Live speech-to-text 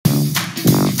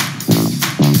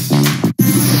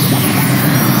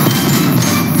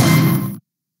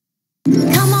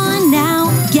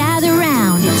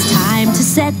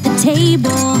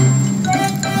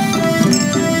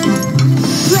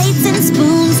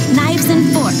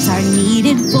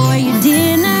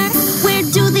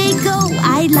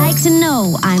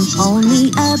only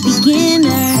a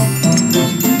beginner.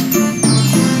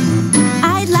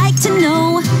 I'd like to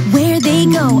know where they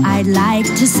go. I'd like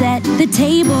to set the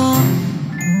table.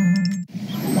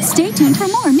 Stay tuned for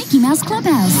more Mickey Mouse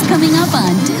Clubhouse coming up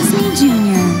on Disney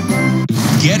Junior.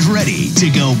 Get ready to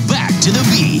go back to the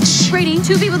beach. Brady,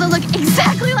 two people that look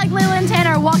exactly like Layla and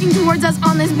Tanner are walking towards us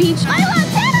on this beach. Layla and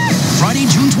Tanner! Friday,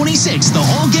 June 26th, the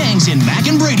whole gang's in Mac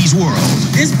and Brady's world.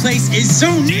 This place is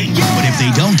so neat. Yeah. But if they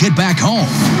don't get back home...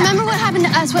 Remember what happened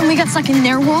to us when we got stuck in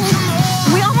their world?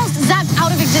 We almost zapped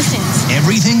out of existence.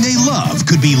 Everything they love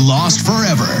could be lost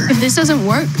forever. If this doesn't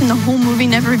work and the whole movie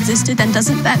never existed, then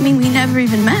doesn't that mean we never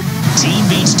even met? Teen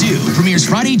Beach 2 premieres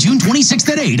Friday, June 26th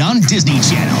at 8 on Disney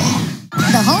Channel.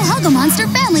 The whole Hugglemonster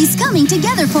family's coming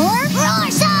together for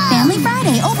ROARSOME! Family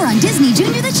Friday over on Disney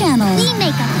Junior the channel. We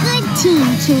make a good team,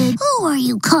 kid. Who are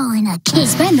you calling a kid?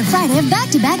 Spend a Friday of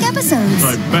back-to-back episodes.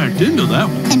 I backed into that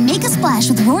one. And make a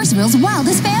splash with Roarsville's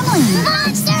wildest family.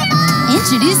 Monster Mom!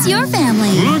 Introduce your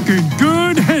family. Looking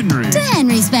good, Henry. To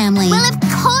Henry's family. Well, of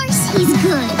course he's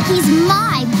good. He's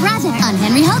my brother. On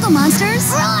Henry Hugglemonsters.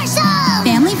 ROARSOME!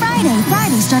 Family Friday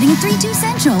starting at 3/2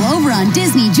 Central over on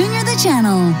Disney Junior the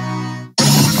channel.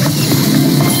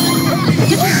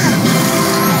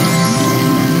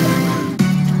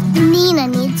 Nina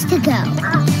needs to go.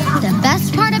 The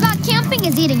best part about camping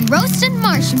is eating roasted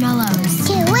marshmallows.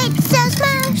 Can't wait to roast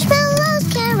marshmallows.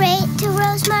 Can't wait to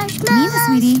roast marshmallows. Nina,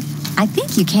 sweetie, I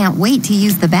think you can't wait to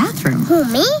use the bathroom. Who,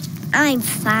 me? I'm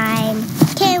fine.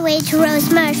 Can't wait to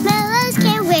roast marshmallows.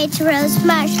 Can't wait to roast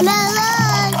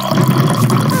marshmallows.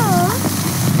 Oh,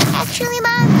 actually,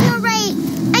 Mom, you're right.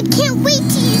 I can't wait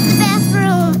to use the bathroom.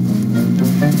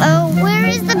 Oh, where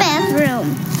is the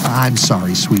bathroom? I'm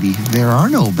sorry, sweetie. There are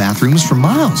no bathrooms for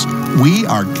miles. We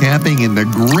are camping in the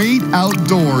great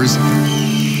outdoors.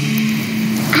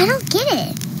 I don't get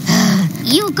it.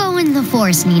 You go in the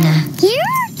forest, Nina.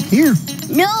 Here?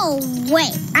 No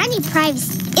way. I need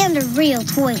privacy and a real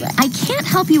toilet. I can't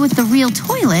help you with the real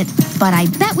toilet, but I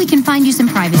bet we can find you some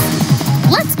privacy.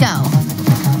 Let's go.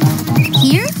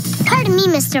 Here? Pardon me,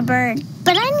 Mr. Bird,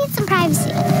 but I need some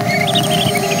privacy.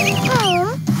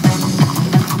 Oh.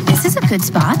 This is a good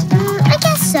spot. I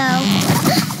guess so.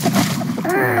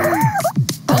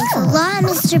 Thanks a lot,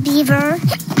 Mr. Beaver.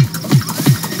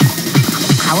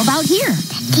 How about here?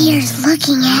 The deer's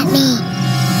looking at me.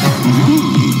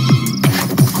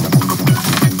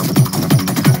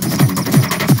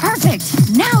 Perfect.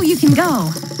 Now you can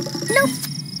go. Nope.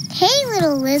 Hey,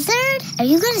 little lizard. Are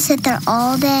you going to sit there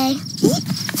all day?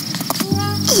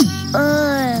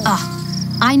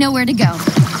 I know where to go.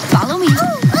 Follow me.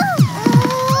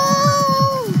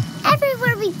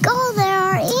 Everywhere we go, there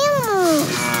are animals.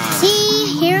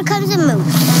 See, here comes a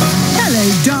moose. Hello,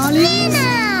 darling.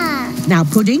 Nina! Now,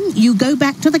 Pudding, you go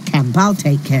back to the camp. I'll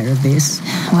take care of this.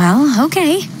 Well,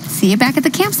 okay. See you back at the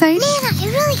campsite. Nina, I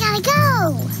really gotta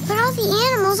go. But all the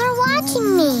animals are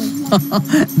watching me.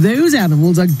 Those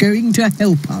animals are going to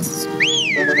help us.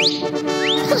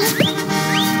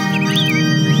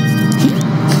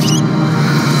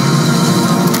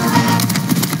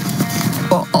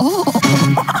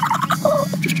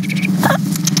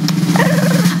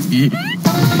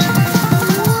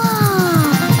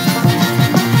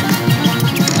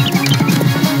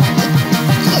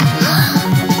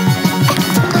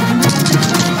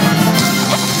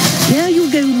 There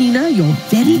you go, Nina, your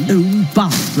very own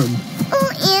bathroom. Oh,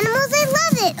 animals, I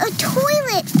love it. A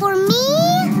toilet for me?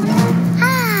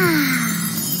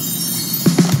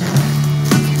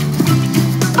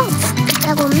 Oh,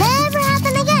 that will never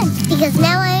happen again. Because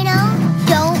now I know,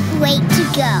 don't wait to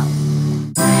go.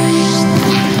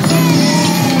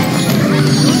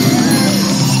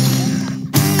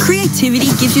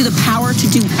 Creativity gives you the power to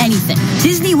do anything.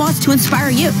 Disney wants to inspire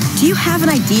you. Do you have an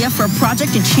idea for a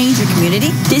project to change your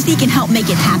community? Disney can help make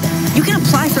it happen. You can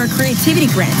apply for a creativity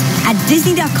grant at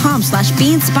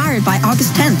disney.com/be-inspired by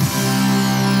August 10th.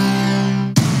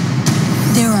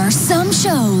 There are some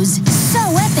shows so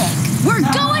epic. We're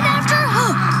going after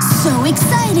Hook. So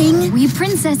exciting. We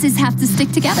princesses have to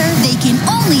stick together. They can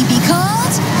only be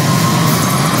called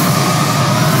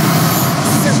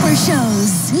Super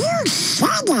Shows.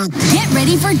 Get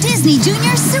ready for Disney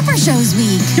Junior Super Shows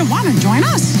Week. You want to join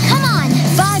us? Come on.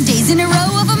 5 days in a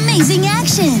row of amazing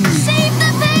action. Save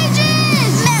the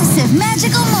pages. Massive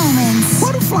magical moments.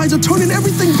 Butterflies are turning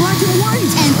everything black and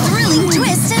white. And thrilling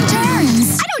twists and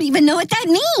turns. I don't even know what that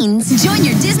means. Join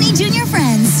your Disney Junior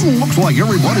friends Looks like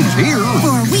everybody's here.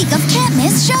 for a week of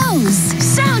can't-miss shows.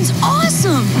 Sounds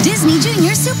awesome. Disney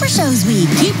Junior Super Shows Week.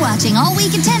 Keep watching all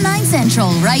week at 10/9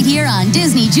 Central, right here on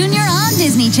Disney Junior on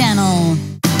Disney Channel.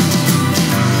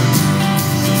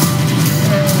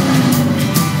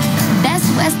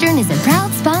 Western is a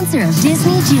proud sponsor of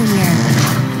Disney Junior,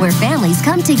 where families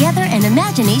come together and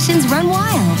imaginations run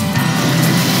wild.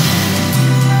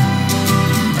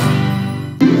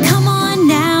 Come on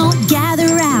now, gather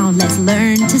round, let's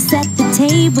learn to set the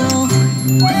table.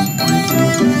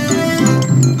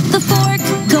 The fork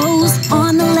goes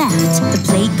on the left, the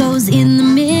plate goes in the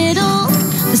middle,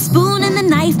 the spoon and the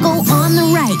knife go on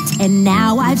the right, and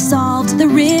now I've solved the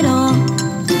riddle.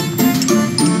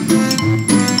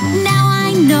 Now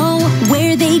I know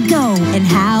where they go and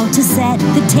how to set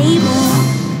the table.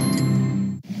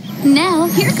 Now,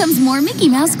 here comes more Mickey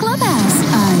Mouse Clubhouse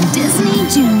on